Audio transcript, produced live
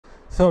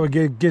Thought we'd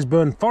give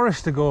Gisburn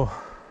Forest a go.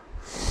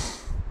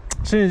 As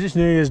soon as it's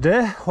New Year's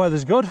Day,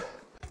 weather's good.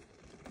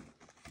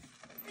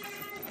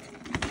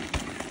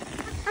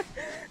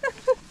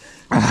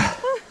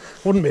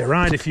 Wouldn't be a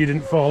ride if you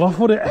didn't fall off,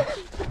 would it?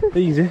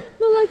 Easy.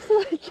 My legs are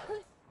like...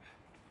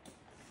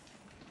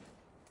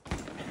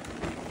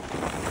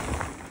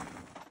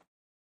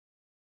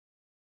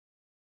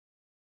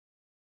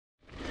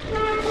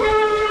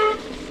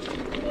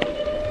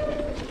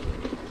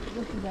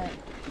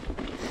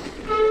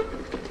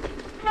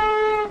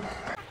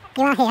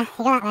 You are here, you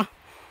go that way.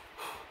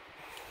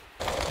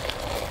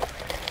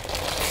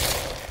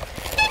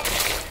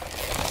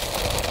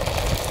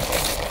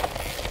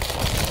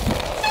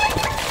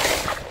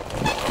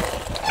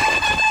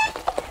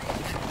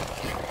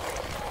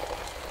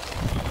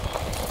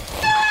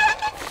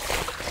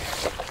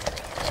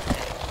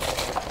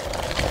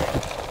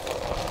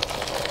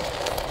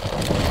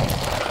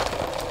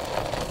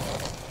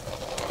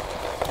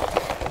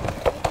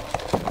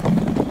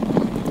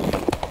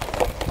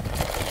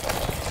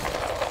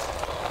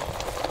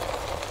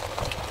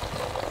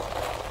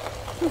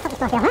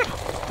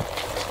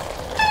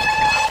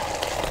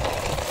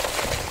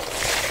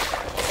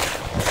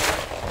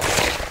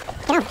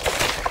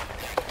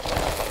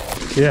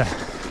 Yeah,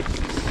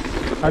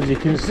 as you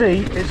can see,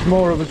 it's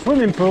more of a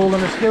swimming pool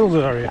than a skills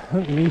area. I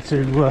think you need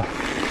to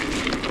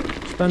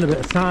spend a bit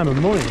of time and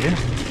money here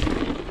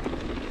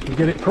to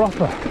get it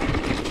proper.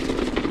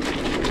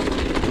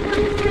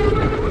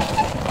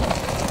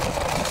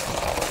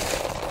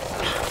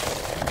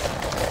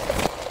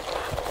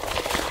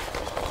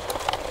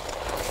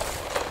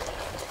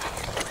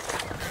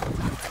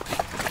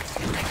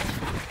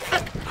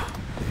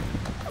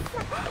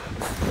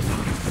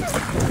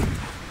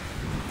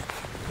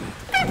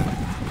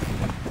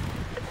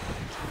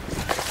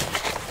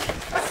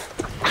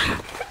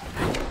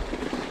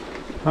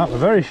 That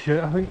was very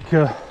shit. I think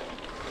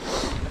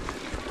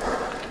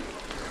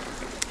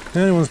if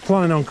anyone's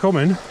planning on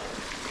coming,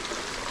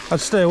 I'd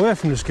stay away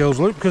from the skills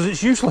loop because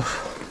it's useless.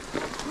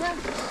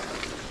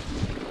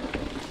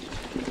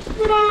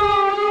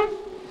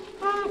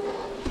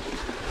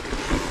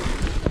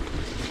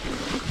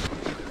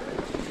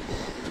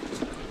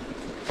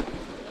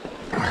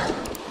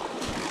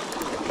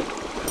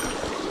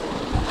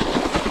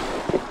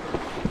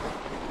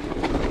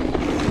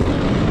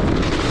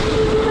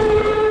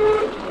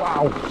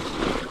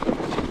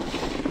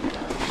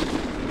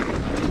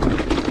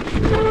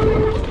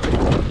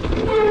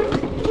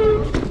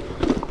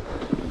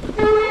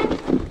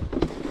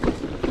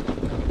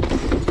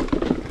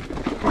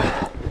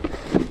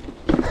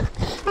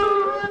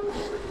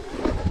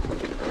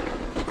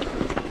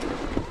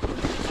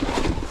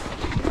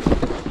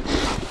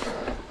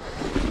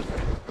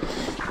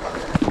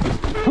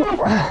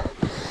 Yeah.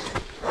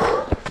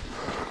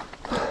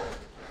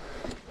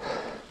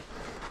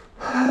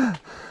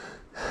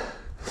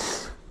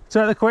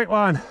 Take the quick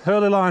line,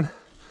 early line.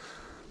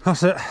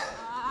 That's it.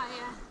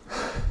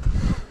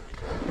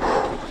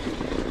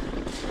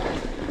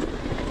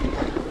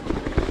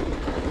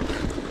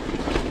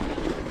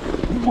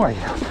 Way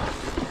up.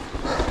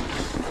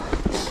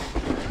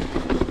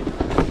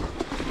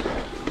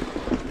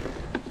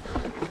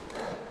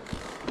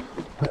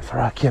 Wait for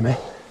our Kimmy.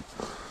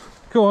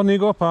 Go on, you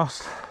go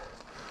past.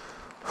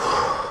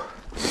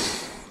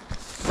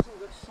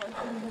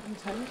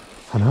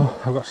 I know,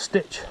 I've got a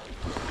stitch.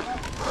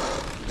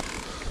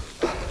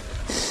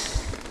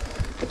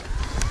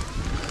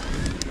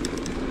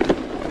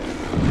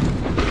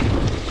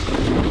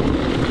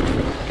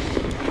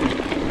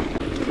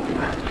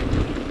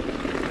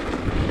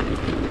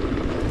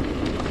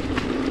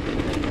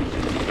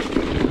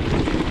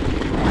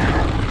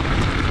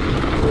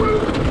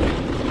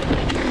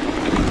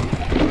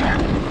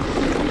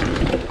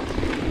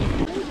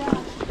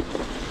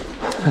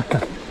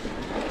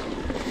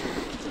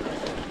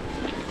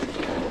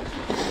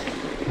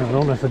 I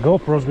don't know if the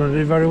GoPro's going to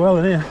do very well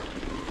in here.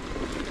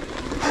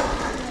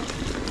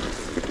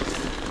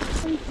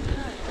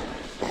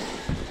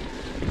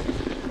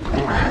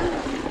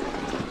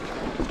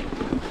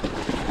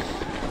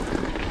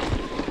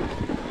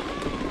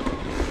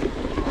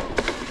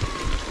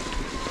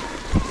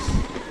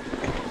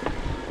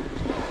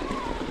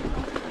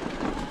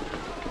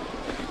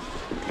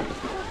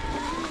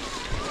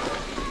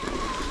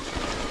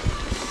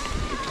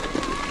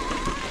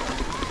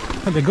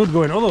 That'd be good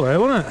going all the way,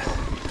 wouldn't it?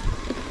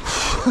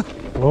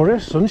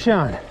 Glorious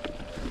sunshine.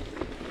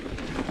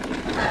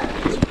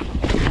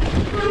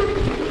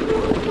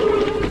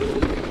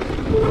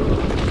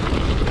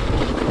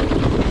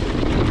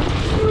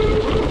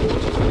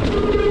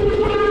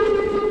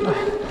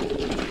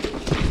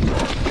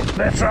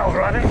 There's trails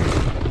riding.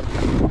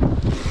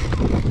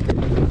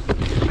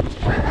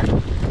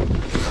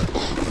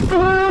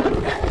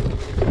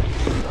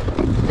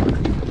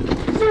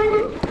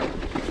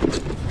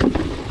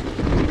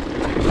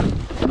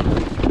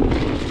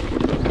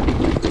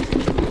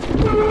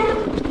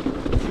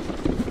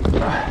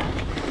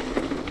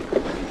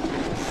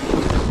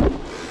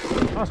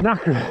 That's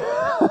knackered.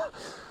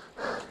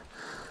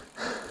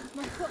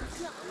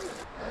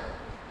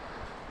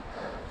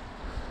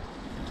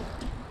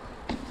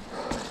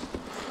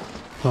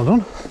 Well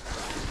done.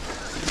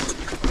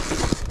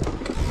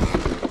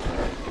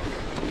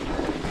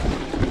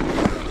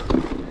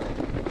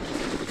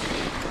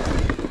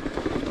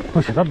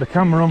 Wish I'd had the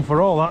camera on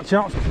for all that,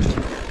 chaps.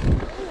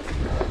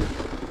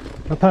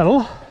 A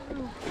pedal.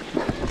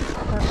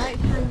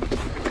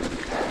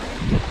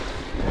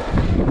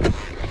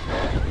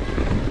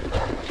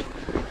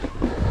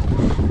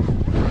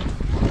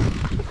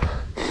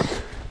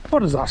 What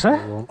does that say?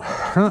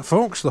 Right,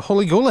 folks, the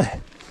Hully Gully.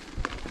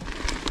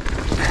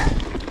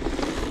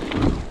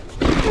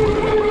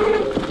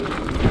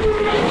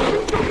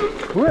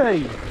 Way!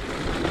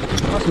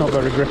 That's not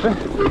very grippy.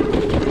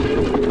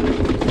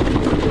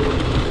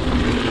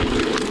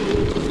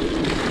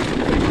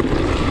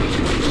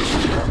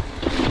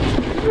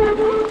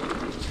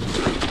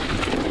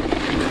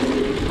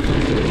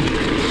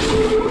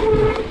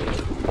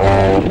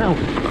 No.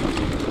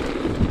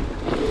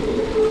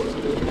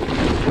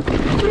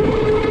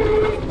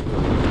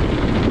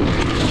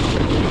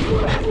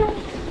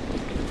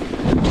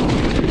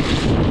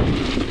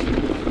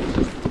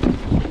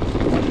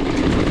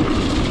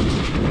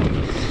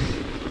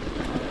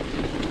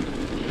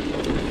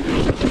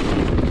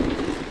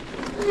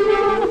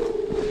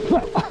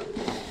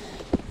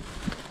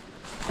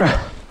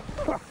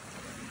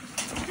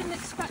 Didn't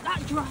expect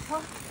that drop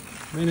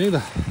off. Me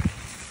neither.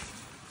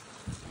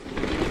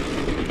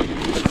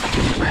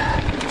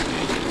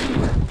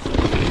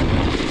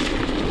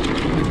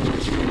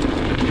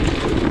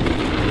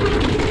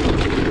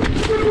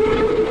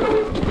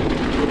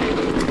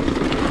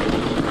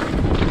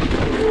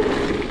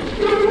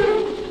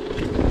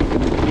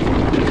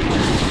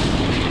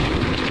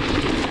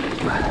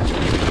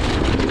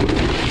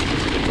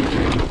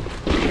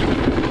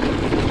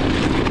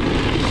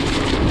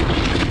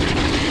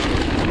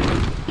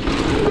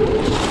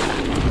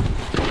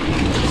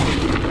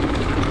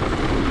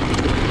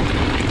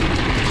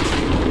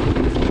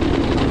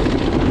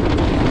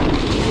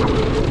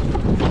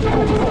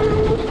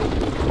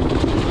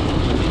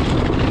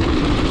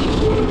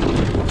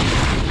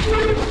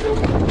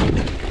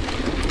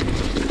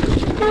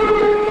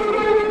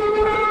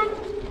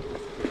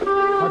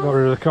 Got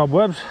rid of the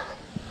cobwebs.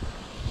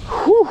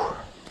 Whew.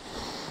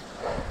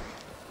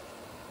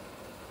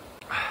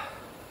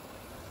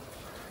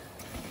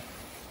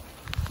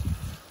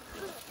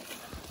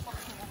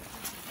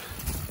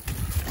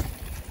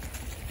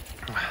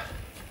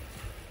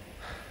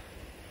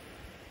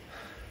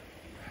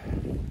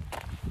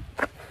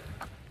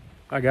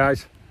 Hi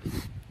guys,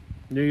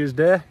 New Year's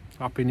Day,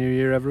 Happy New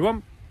Year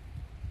everyone.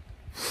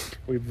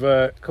 We've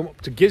come up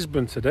to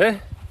Gisburn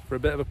today for a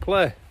bit of a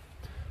play.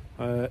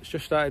 It's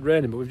just started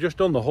raining, but we've just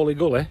done the Hully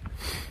Gully.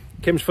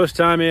 Kim's first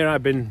time here.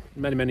 I've been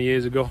many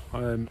years ago.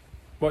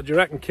 What do you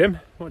reckon, Kim?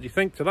 What do you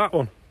think to that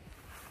one?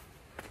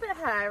 A bit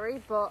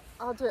hairy, but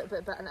I'll do it a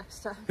bit better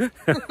next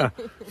time.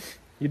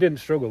 You didn't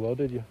struggle though,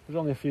 did you? There's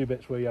only a few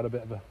bits where you had a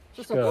bit of a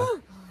scare.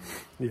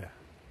 Yeah.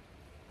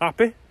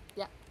 Happy?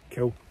 Yeah.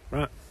 Cool.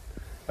 Right.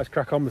 Let's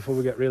crack on before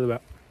we get really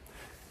wet.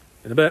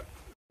 In a bit.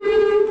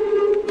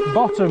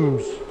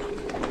 Bottoms.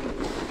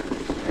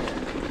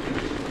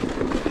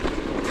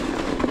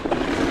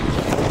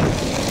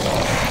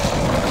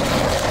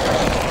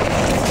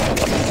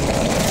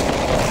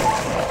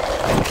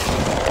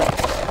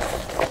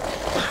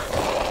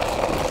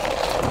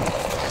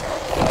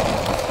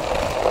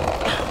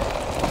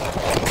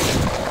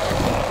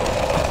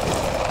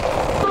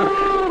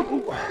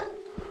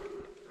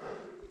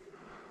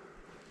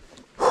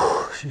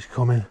 She's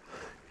coming.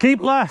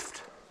 Keep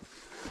left.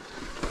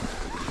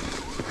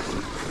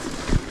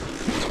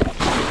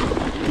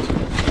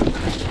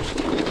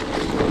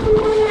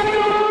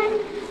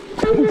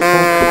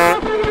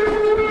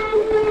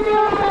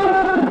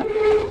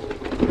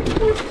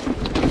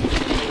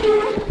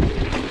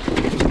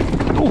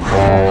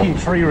 Fucking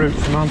tree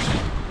roots, man.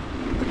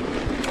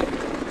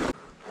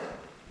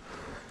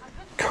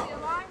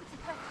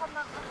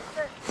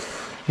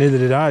 Neither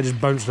did I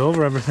just bounced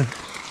over everything.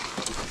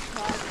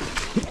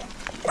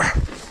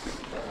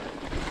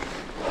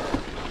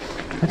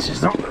 This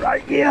is not the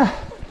right gear.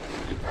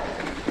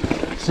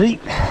 See,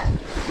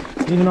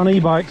 even on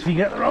e-bikes, if you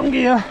get the wrong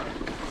gear.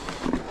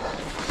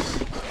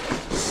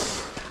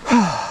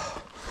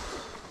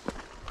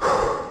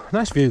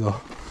 Nice view though.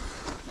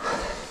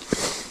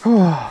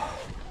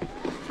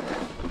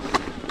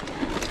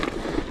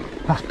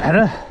 That's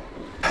better.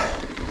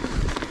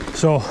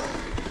 So,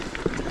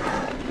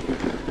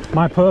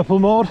 my purple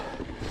mode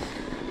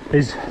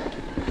is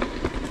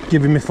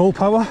giving me full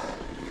power,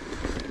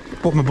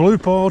 but my blue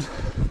mode,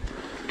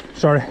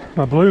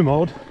 my blue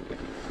mode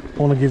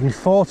only gives me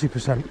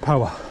 40%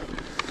 power,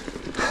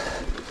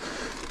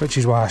 which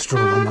is why I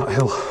struggle on that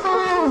hill.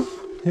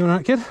 You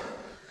alright, kid?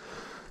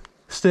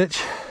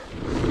 Stitch.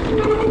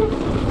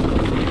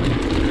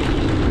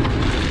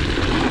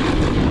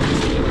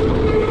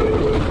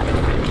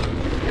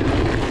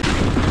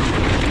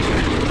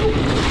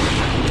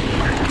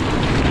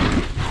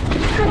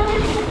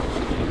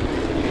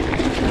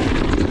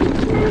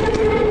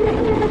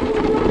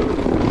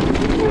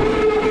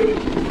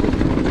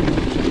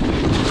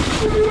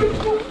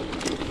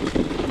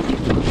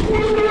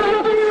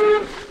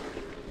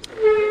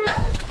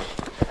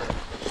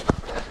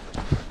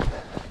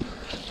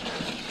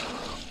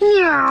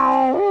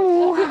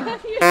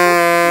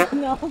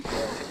 on.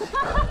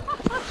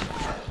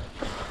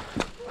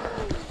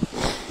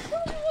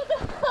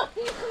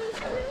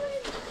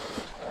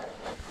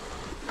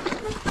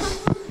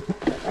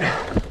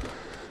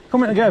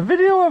 Come in to get a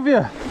video of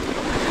you.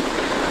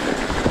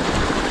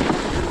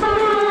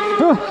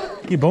 Oh,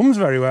 your bum's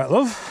very wet,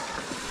 love.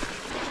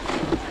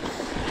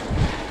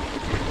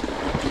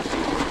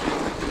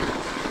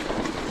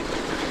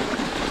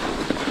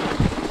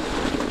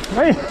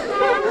 Hey.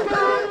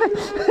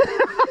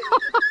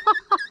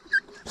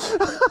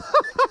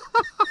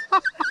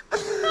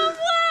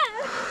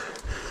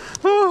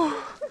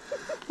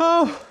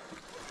 Oh,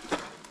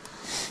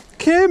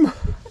 Kim,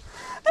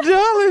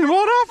 darling,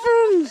 what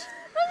happened?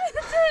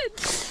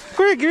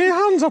 Quick, give me your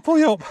hands, I'll pull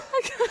you up.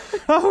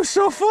 That was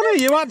so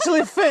funny, you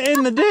actually fit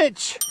in the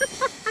ditch.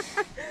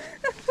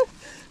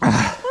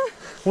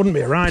 Wouldn't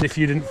be a ride if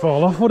you didn't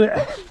fall off, would it?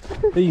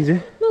 Easy.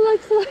 My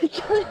legs are like,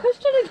 I was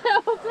trying to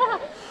get off that.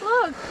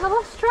 Look, I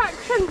lost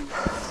traction.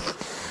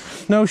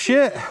 No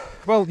shit.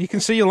 Well, you can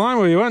see your line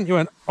where you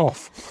went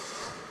off.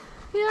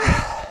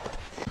 Yeah.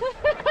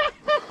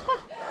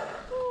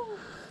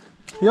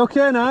 You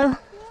okay now? Yeah.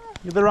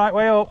 You're the right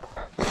way up.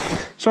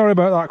 Sorry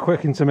about that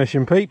quick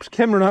intermission, peeps.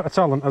 Kim ran out of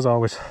talent, as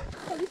always.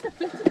 At least I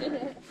fitted in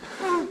it.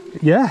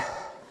 Yeah.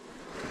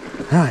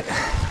 Right.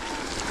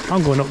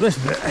 I'm going up this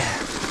bit.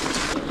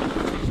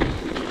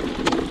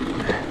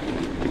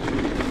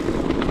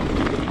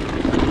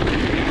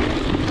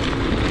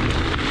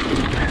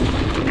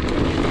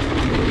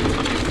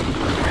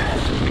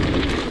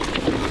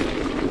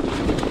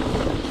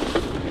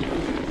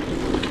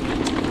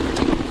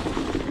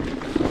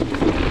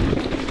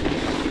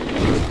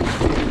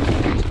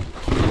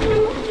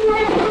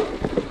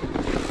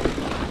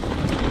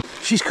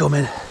 She's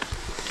coming.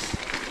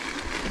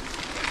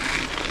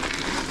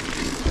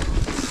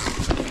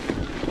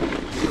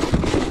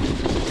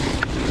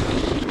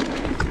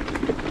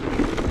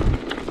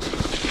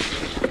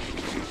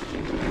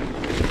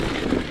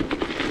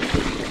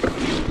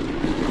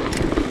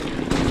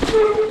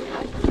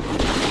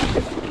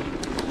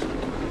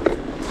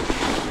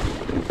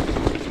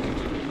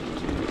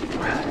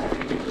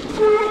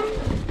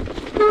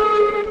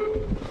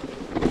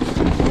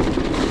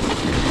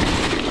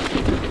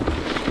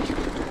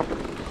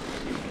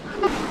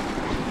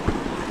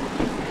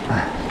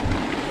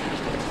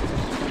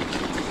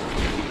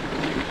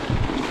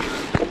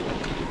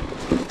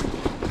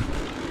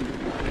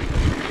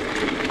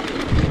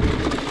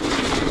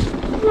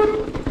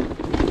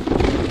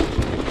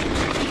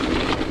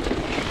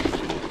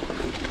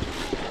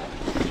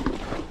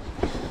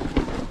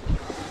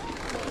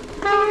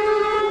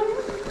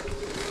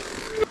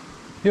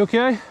 You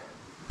okay?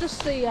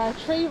 Just the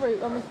tree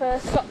route when we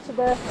first got to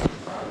the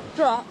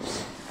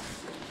drops.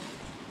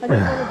 I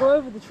didn't want to go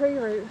over the tree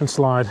route. And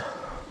slide.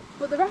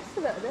 But the rest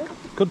of it I did.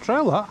 Good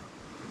trail, that.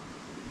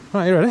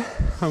 Right, you ready?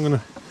 I'm going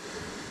to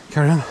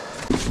carry on.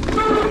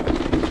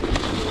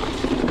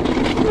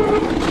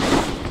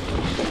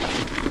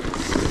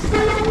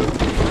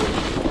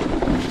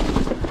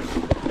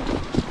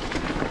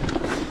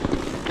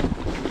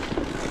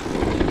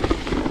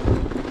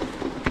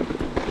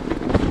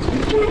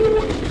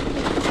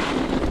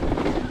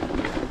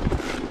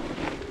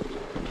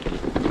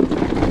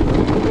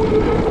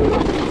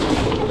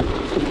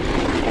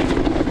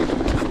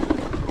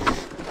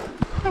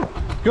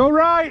 Go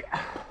right.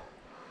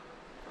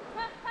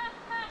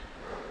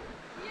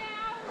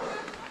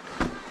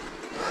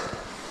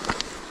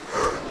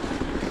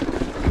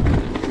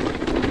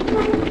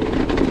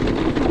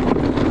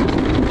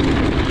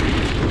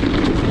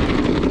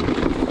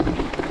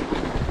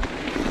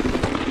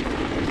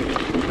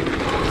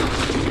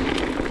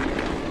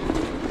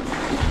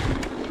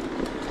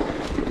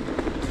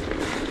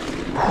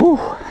 Whew.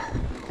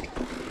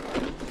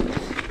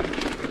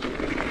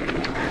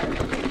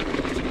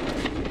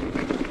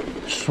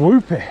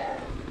 Swoopy.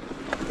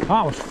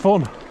 That was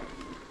fun.